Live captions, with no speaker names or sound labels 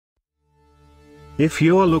If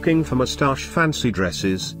you're looking for moustache fancy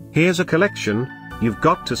dresses, here's a collection you've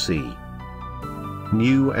got to see.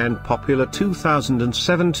 New and popular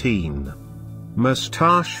 2017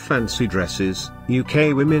 Moustache fancy dresses,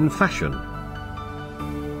 UK women fashion.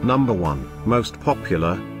 Number 1, most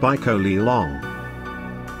popular, by Kolylong.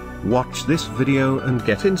 Watch this video and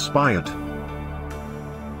get inspired.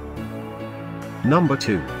 Number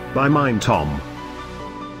 2, by Minetom.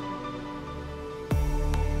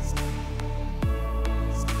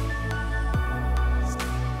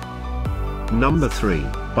 Number 3,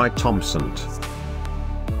 by Tomsent.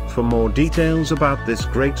 For more details about this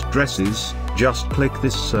great dresses, just click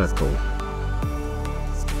this circle.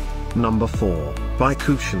 Number 4, by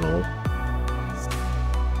Cooshional.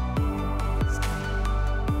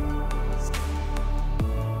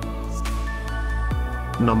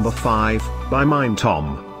 Number 5, by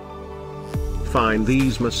Minetom. Find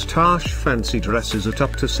these moustache fancy dresses at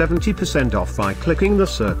up to 70% off by clicking the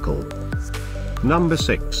circle. Number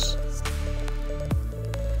 6.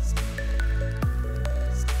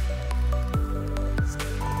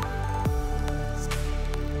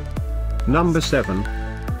 Number 7.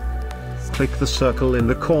 Click the circle in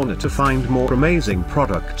the corner to find more amazing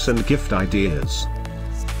products and gift ideas.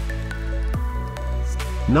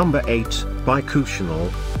 Number 8, by Cooshional.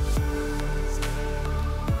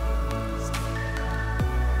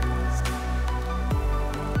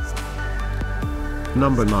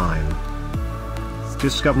 Number 9.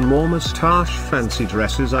 Discover more moustache fancy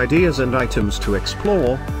dresses ideas and items to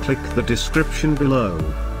explore, click the description below.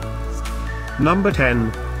 Number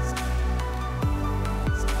 10.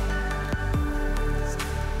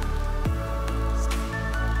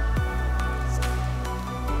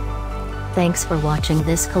 Thanks for watching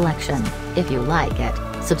this collection. If you like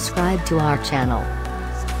it, subscribe to our channel.